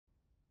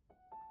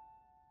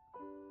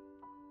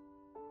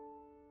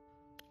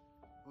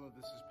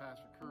This is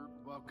Pastor Kurt.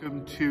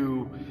 Welcome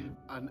to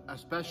a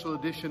special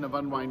edition of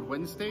Unwind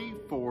Wednesday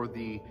for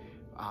the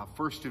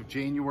 1st of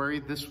January.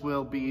 This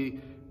will be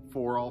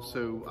for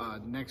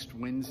also next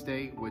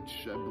Wednesday,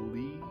 which I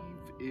believe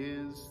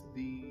is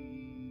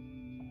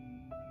the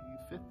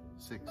 5th,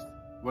 6th,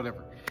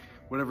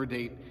 whatever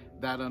date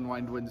that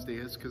Unwind Wednesday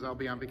is, because I'll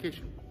be on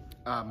vacation.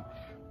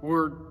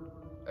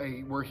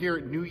 We're here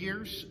at New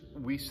Year's.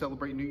 We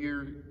celebrate New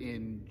Year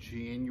in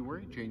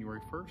January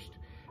 1st.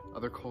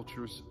 Other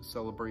cultures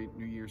celebrate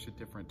New Year's at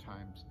different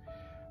times.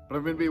 But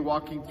I'm going to be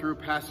walking through a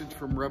passage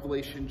from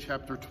Revelation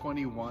chapter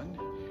 21,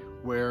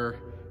 where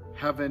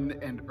heaven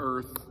and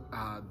earth,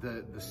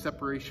 the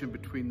separation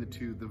between the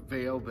two, the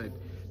veil that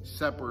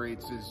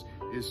separates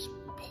is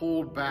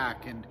pulled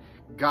back, and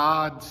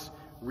God's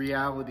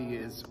reality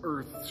is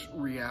earth's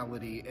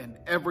reality, and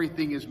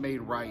everything is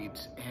made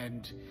right.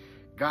 And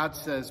God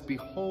says,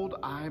 "Behold,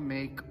 I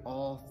make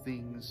all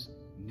things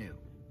new."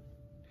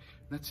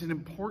 That's an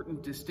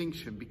important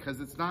distinction,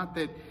 because it's not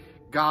that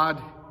God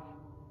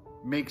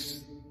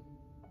makes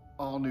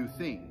all new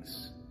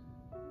things.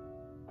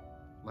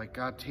 Like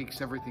God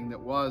takes everything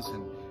that was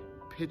and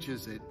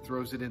pitches it,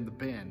 throws it in the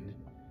bin,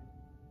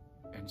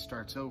 and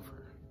starts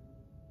over.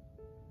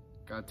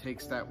 God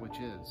takes that which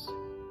is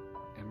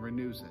and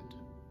renews it.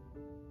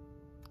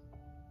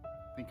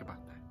 Think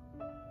about that.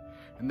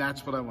 And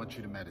that's what I want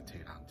you to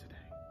meditate on today.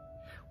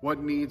 What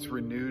needs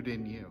renewed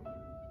in you?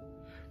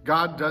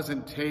 God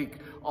doesn't take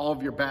all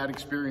of your bad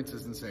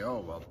experiences and say, "Oh,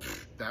 well,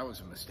 that was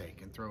a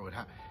mistake," and throw it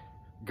out.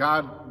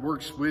 God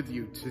works with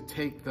you to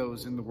take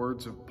those, in the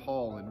words of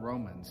Paul in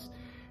Romans,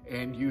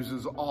 and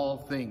uses all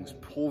things,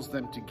 pulls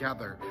them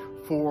together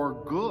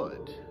for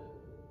good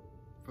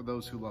for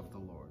those who love the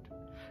Lord.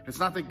 It's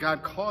not that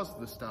God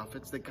caused the stuff,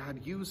 it's that God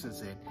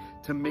uses it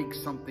to make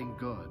something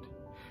good.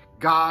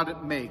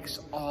 God makes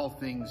all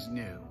things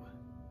new.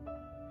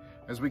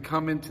 As we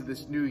come into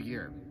this new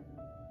year,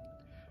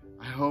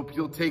 I hope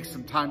you'll take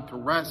some time to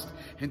rest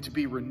and to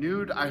be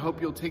renewed. I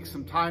hope you'll take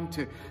some time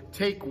to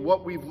take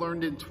what we've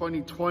learned in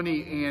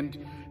 2020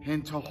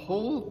 and to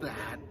hold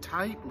that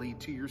tightly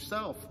to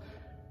yourself.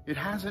 It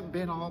hasn't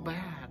been all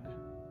bad.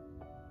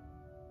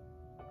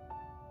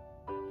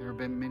 There have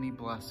been many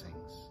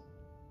blessings.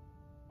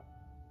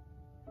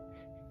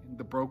 And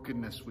the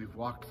brokenness we've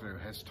walked through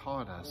has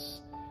taught us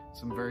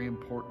some very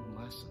important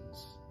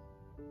lessons.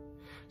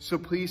 So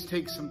please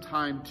take some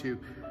time to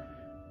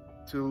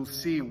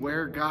see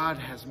where God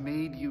has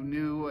made you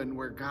new and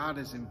where God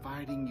is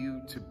inviting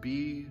you to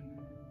be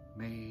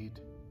made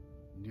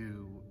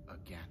new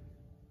again.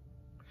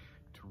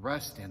 To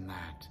rest in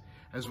that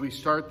as we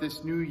start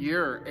this new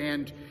year,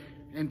 and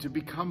to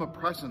become a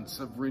presence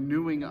of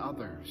renewing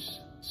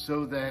others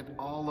so that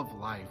all of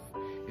life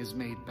is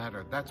made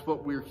better. That's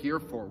what we're here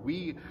for.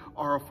 We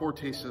are a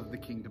foretaste of the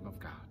kingdom of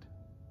God.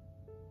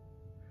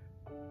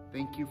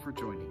 Thank you for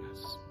joining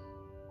us.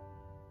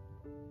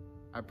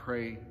 I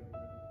pray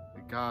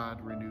that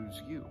God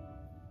renews you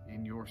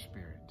in your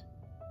spirit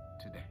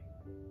today.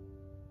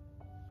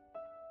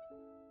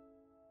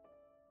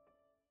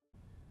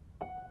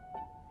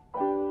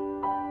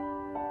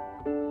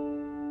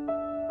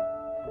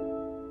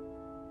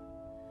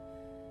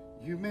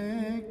 You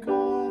make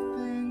all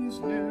things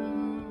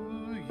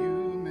new.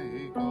 You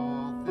make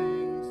all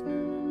things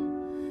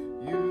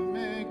new. You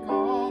make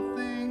all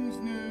things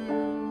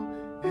new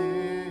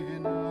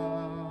in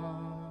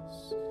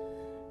us.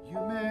 You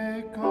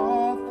make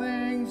all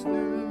things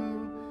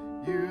new.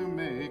 You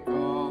make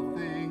all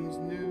things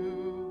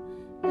new.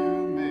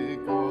 You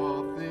make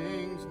all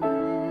things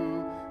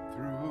new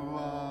through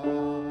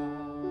us.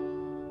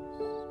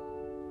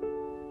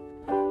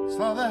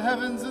 Saw the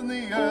heavens and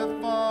the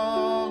earth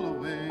fall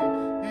away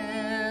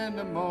in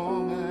a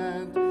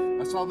moment.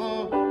 I saw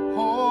the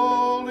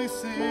holy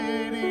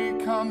city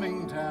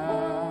coming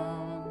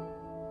down.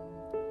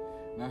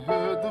 And I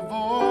heard the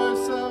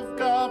voice of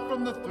God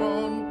from the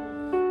throne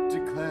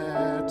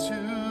declare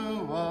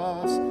to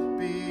us,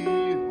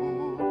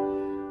 "Behold,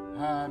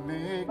 I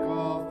make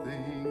all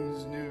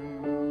things new."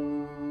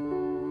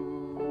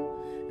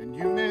 And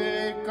you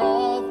make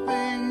all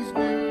things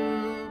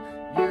new.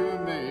 You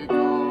make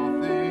all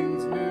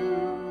things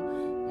new.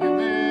 You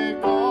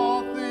make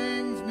all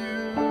things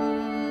new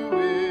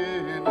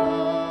in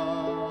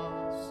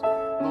us.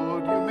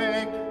 Lord, you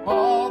make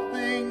all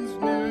things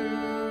new.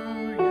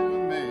 You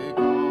make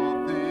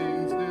all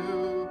things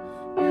new.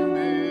 You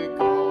make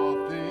all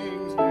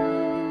things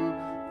new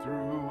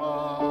through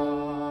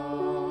us.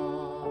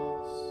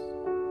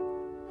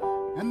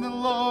 And the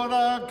Lord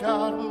our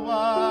God will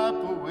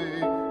wipe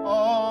away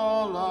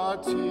all our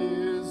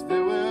tears.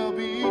 There will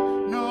be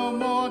no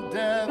more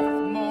death,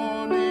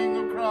 mourning,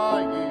 or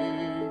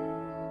crying.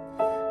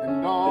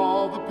 And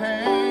all the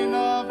pain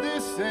of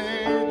this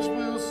age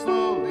will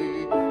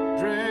slowly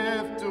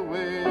drift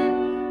away.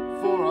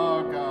 For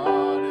our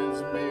God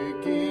is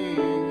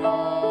making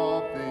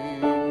all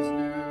things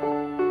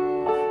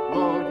new.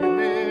 Lord, you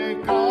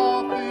make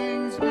all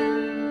things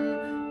new.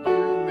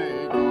 You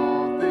make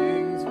all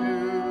things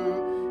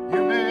new.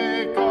 You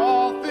make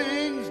all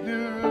things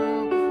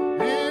new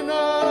in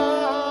us.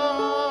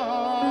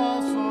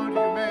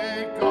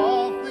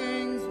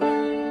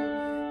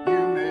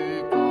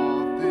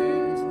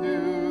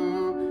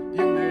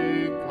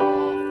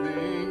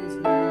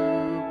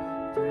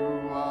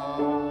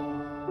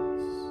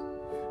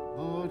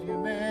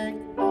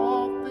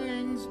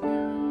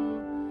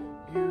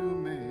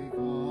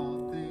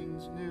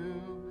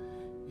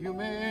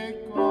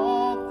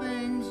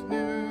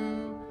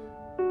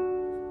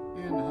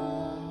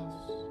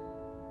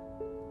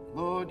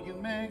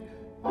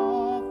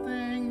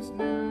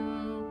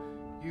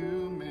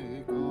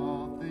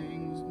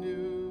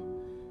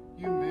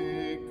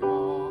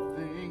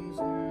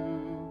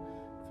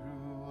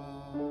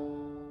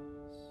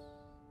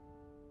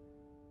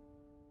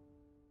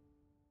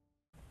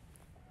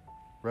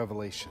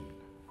 Revelation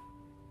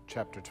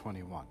chapter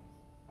 21.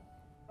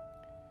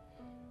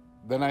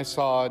 Then I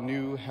saw a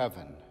new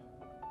heaven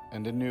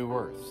and a new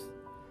earth,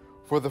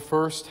 for the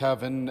first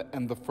heaven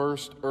and the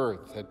first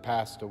earth had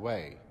passed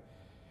away,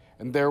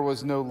 and there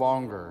was no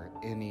longer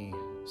any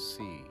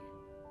sea.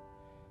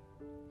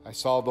 I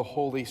saw the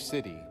holy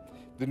city,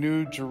 the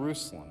new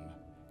Jerusalem,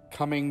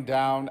 coming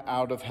down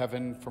out of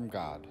heaven from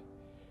God,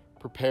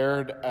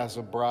 prepared as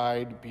a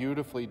bride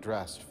beautifully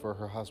dressed for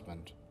her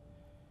husband.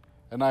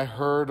 And I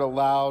heard a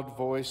loud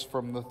voice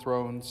from the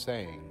throne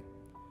saying,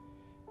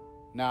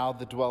 "Now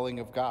the dwelling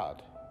of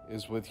God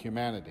is with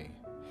humanity,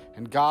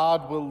 and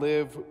God will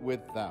live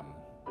with them.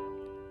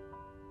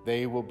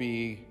 They will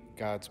be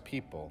God's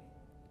people,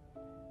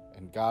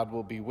 and God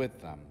will be with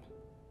them,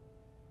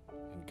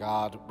 and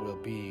God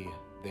will be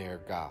their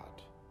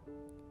God.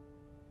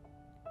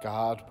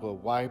 God will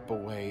wipe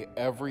away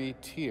every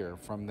tear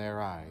from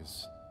their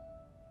eyes.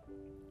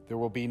 There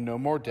will be no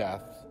more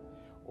death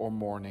or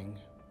mourning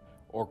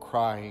or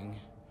crying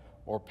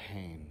or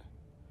pain,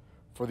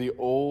 for the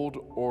old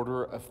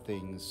order of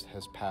things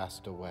has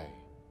passed away."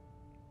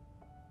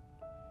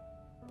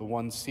 The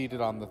one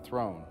seated on the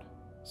throne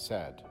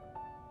said,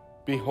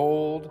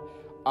 "Behold,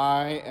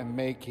 I am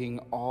making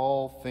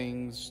all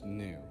things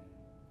new."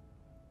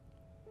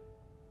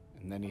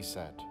 And then he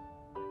said,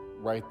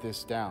 "Write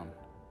this down,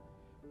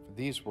 for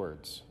these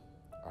words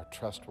are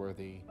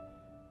trustworthy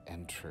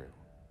and true."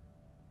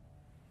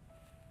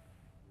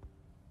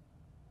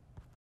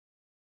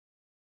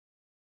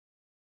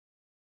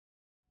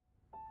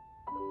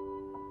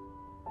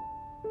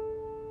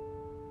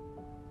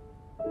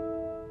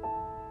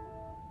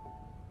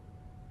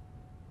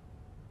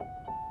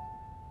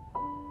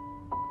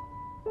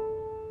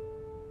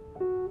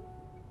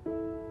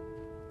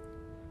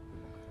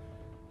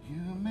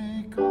 You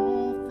make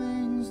all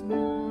things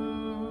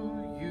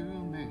new, you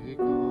make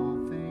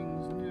all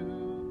things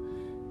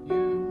new,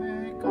 you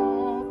make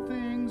all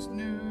things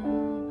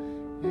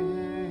new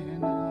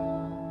in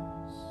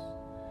us.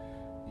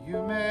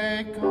 You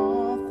make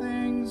all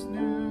things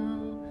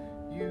new,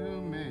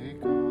 you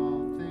make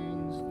all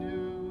things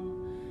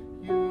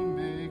new, you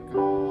make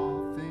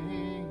all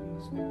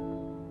things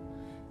new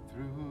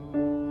through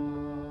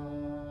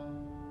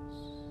us.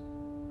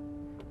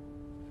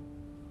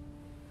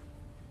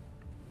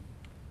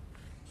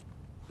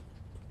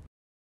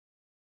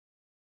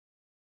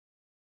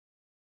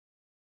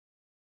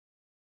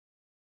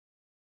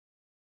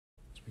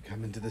 As we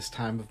come into this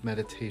time of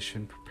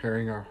meditation,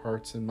 preparing our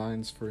hearts and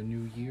minds for a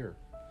new year.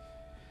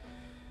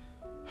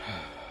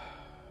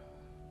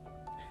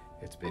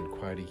 It's been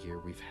quite a year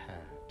we've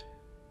had,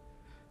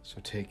 so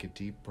take a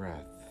deep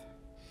breath.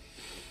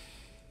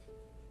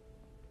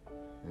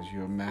 As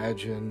you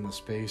imagine the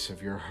space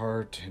of your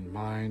heart and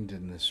mind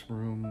in this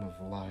room of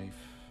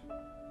life,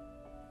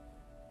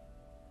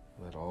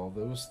 let all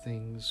those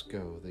things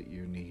go that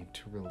you need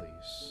to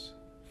release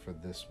for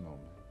this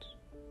moment,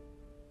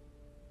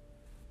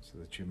 so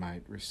that you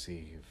might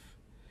receive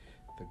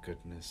the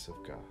goodness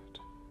of God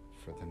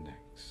for the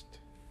next.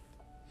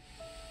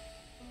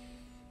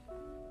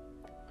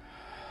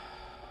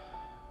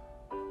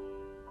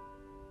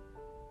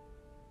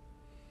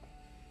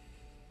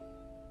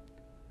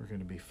 We're going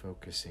to be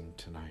focusing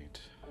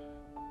tonight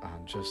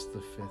on just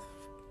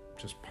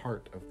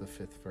part of the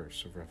fifth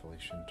verse of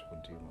Revelation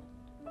 21.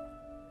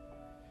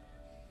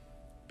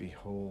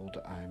 Behold,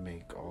 I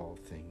make all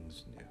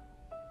things new.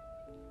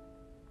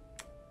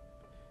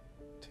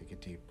 Take a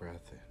deep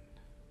breath in.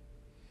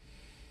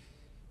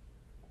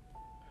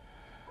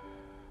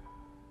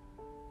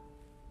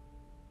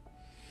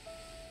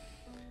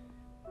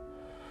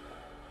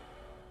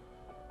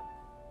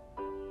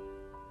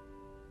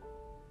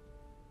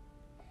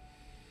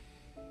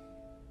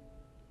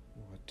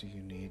 What do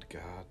you need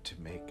God to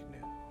make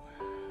new?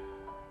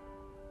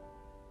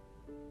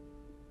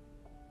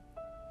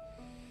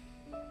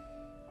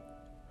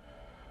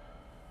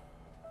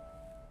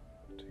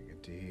 Take a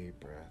deep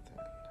breath in.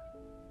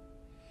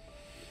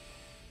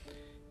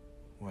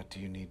 What do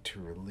you need to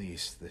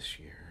release this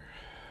year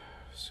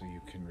so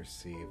you can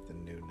receive the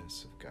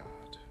newness of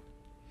God?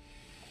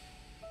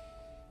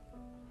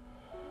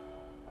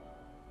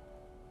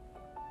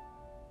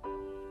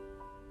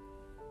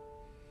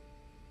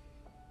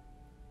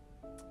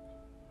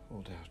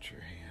 Hold out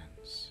your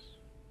hands.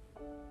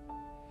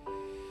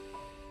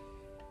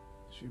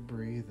 As you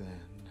breathe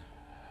in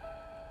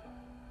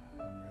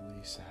and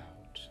release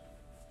out,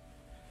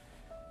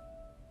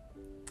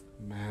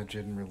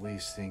 imagine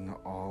releasing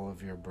all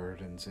of your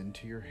burdens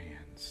into your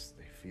hands.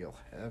 They feel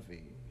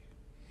heavy.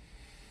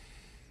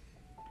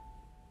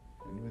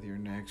 And with your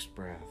next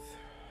breath,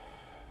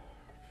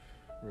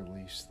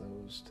 release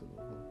those to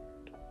the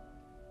Lord.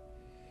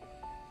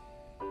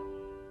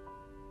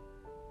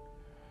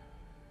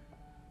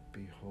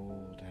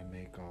 Behold, I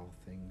make all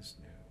things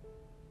new.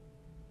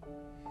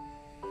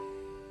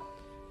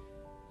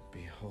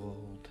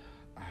 Behold,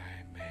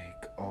 I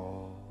make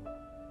all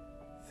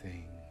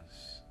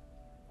things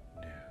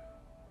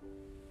new.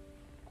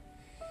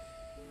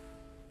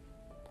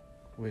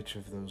 Which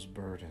of those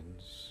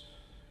burdens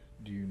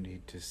do you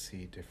need to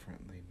see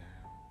differently now?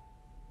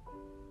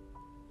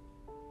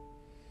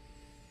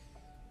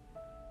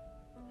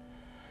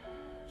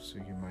 So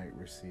you might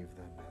receive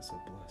them as a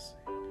blessing.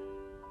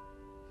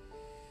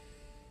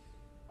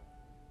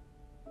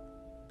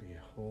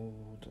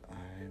 Behold,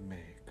 I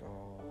make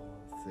all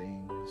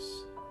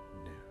things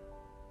new.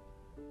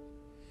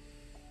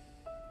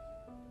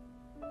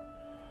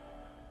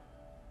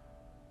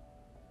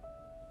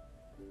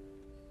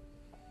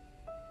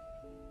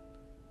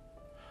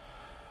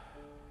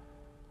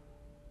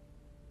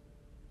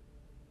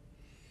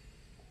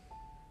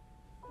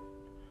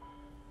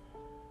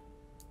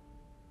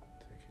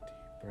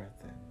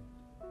 Breath in.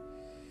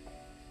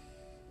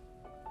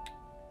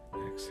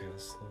 And exhale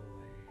slowly.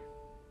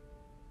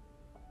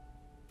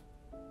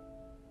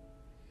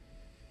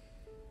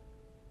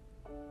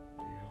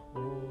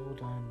 Behold,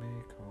 I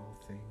make all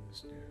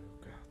things new,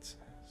 God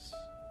says.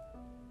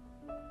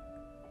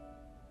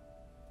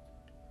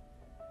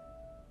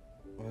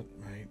 What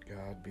might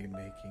God be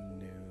making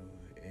new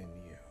in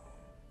you?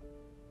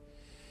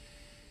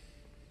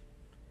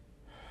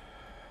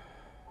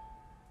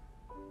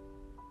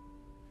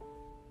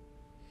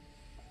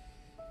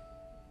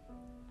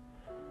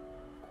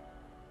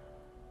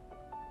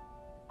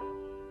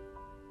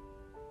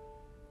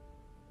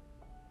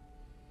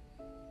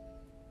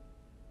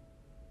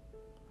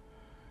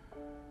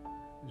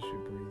 As you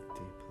breathe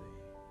deeply,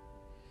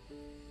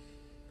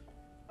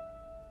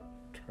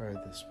 try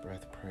this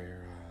breath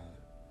prayer on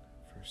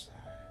for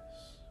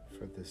size,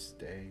 for this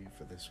day,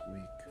 for this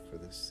week, for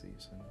this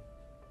season.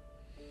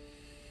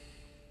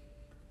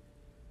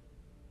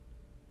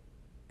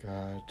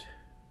 God,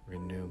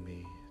 renew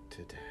me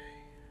today.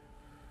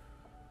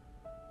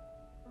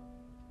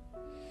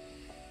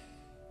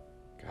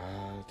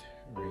 God,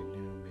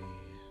 renew me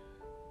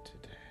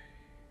today.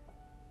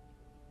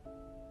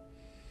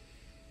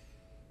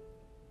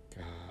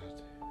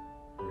 God,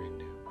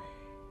 renew me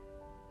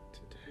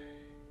today.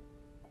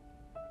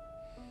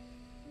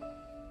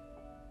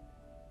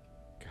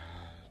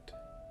 God,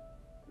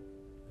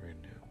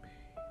 renew me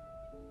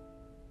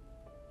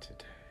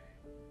today.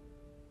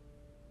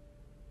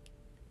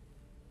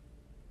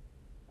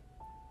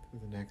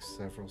 Through the next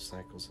several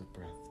cycles of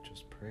breath,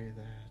 just pray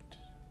that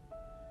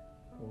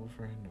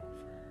over and over.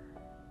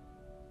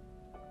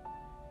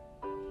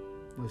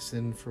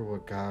 Listen for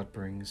what God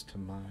brings to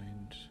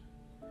mind.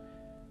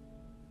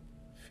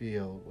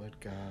 Feel what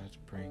God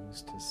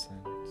brings to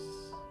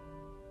sense.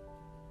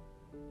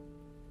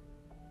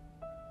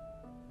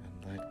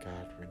 And let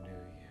God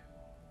renew you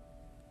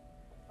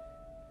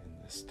in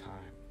this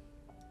time,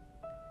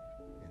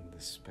 in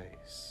this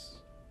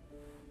space,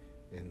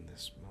 in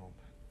this moment.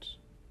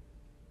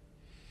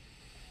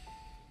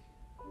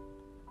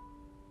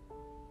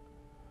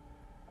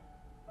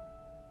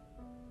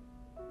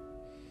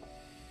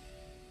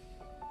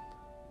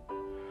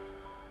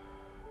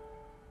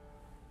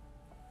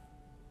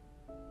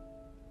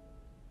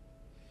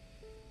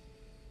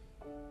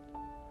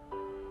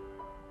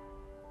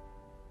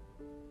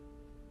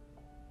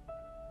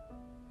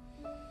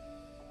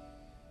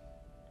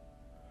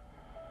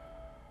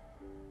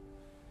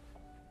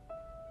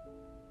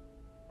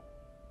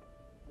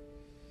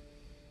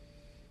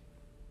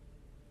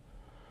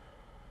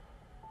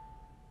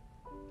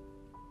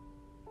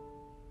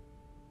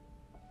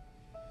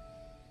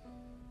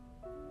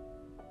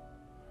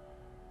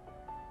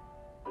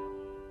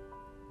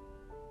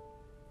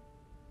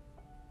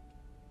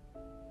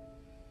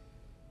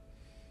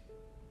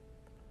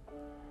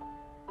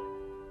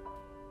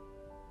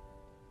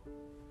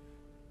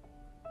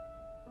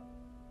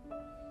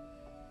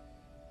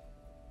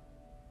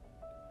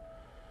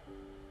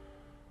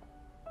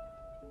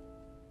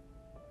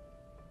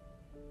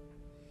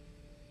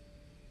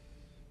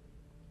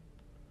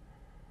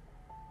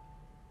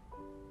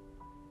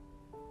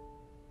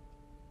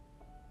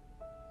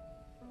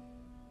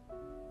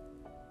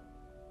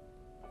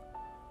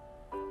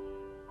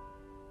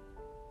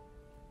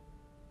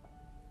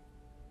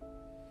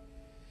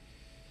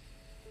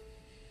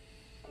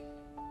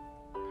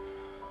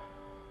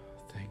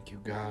 Thank you,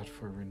 God,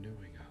 for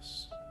renewing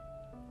us.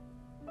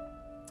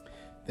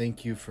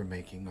 Thank you for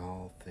making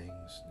all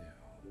things new.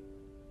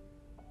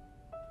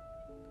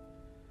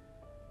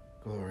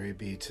 Glory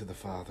be to the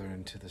Father,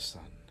 and to the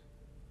Son,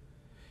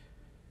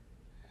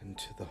 and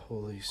to the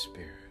Holy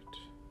Spirit,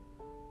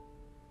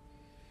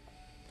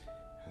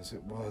 as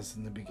it was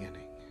in the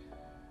beginning,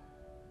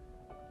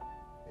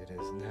 it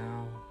is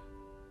now,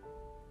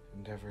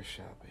 and ever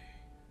shall be,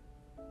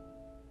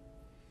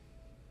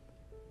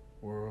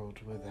 world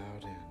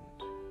without end.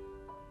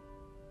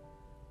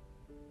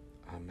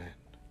 Amen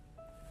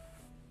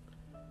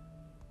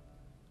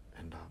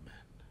and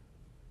amen.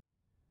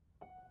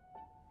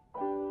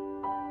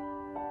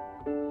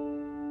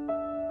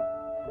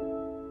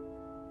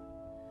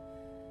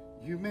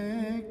 You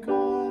make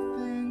all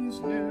things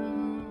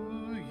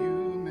new,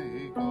 you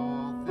make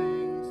all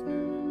things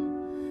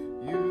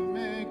new, you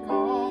make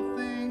all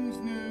things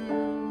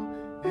new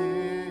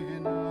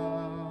in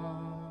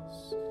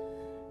us.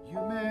 You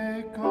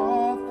make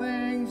all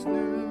things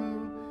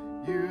new,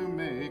 you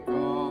make all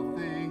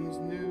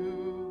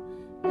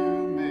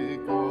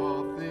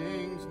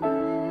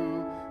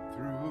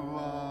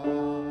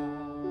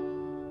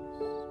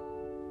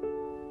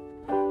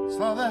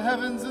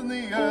heavens and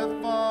the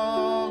earth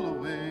fall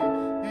away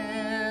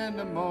in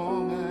a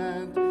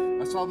moment.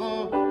 I saw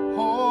the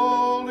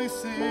holy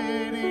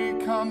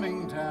city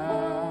coming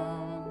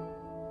down,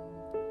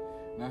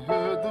 and I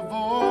heard the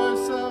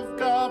voice of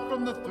God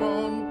from the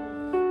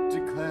throne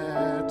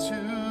declare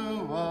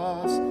to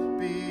us,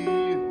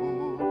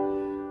 behold,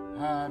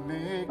 I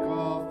make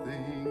all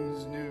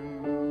things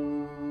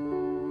new.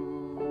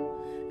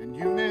 And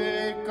you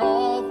make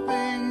all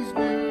things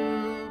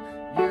new.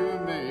 You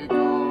make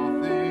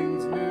all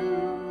things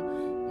new.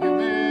 You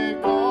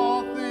make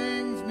all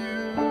things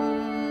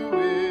new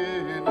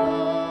in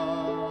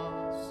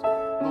us.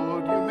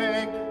 Lord, you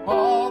make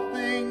all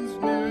things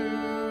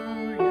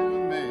new. You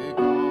make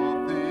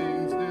all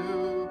things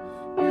new.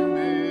 You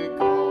make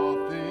all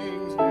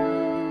things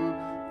new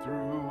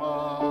through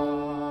us.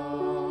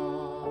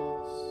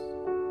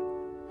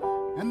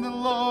 And the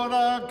Lord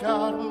our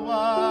God will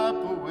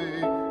wipe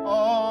away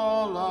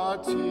all our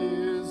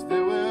tears.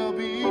 There will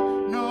be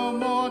no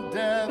more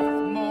death,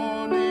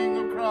 mourning,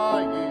 or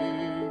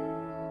crying.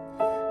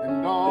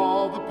 And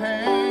all the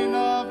pain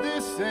of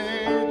this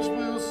age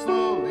will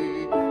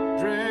slowly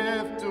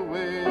drift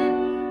away.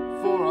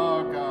 For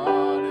our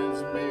God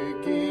is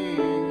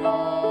making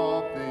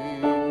all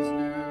things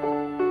new.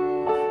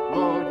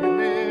 Lord, you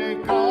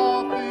make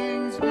all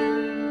things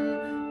new.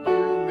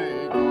 You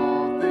make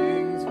all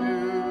things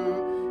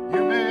new.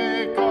 You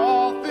make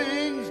all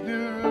things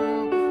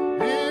new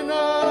in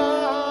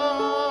us.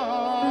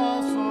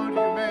 Lord,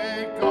 you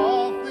make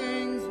all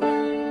things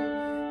new.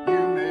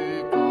 You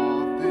make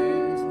all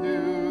things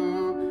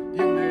new.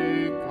 You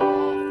make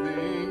all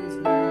things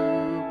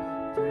new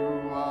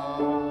through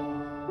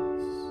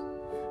us.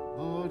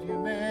 Lord, you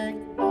make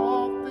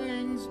all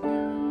things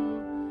new.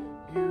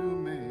 You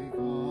make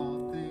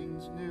all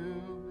things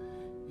new.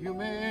 You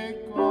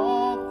make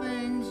all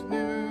things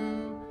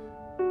new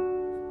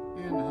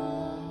in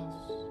us.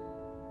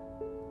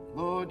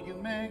 Lord, you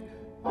make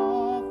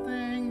all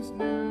things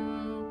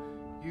new.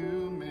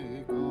 You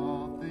make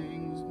all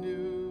things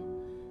new.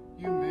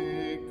 You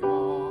make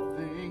all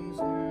things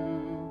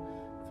new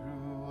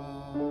through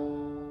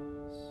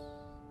us.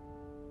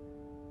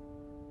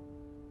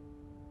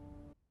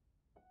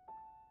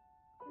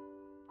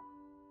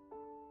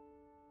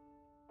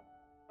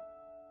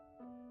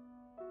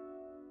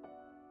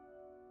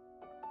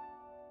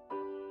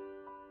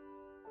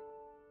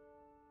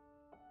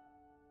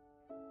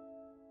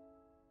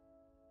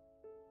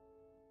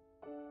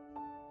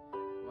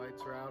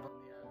 Lights are out on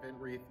the Advent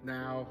wreath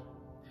now.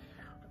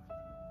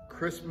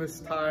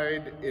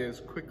 Christmastide is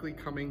quickly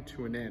coming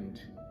to an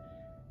end,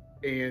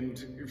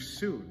 and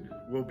soon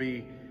we'll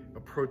be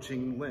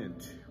approaching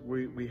Lent.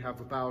 We have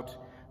about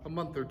a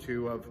month or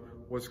two of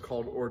what's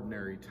called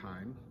ordinary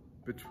time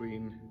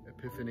between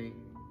Epiphany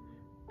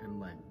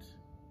and Lent.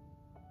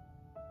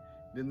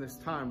 In this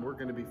time, we're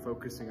going to be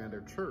focusing at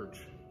our church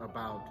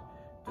about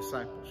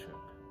discipleship,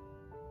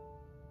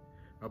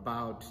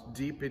 about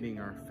deepening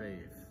our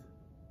faith.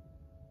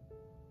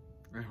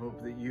 I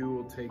hope that you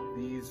will take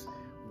these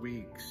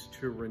weeks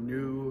to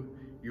renew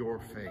your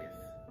faith.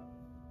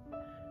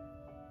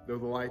 Though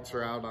the lights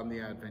are out on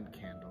the Advent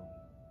candle,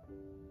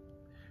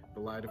 the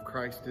light of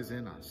Christ is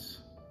in us.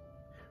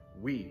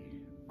 We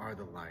are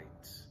the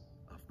lights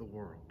of the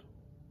world.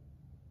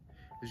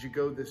 As you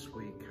go this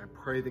week, I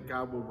pray that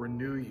God will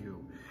renew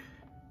you,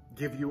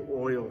 give you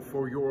oil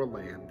for your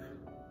lamp,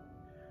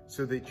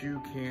 so that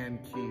you can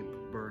keep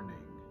burning.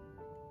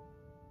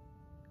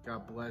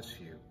 God bless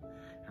you,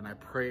 and I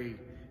pray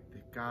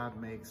that God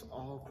makes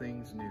all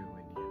things new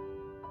in you.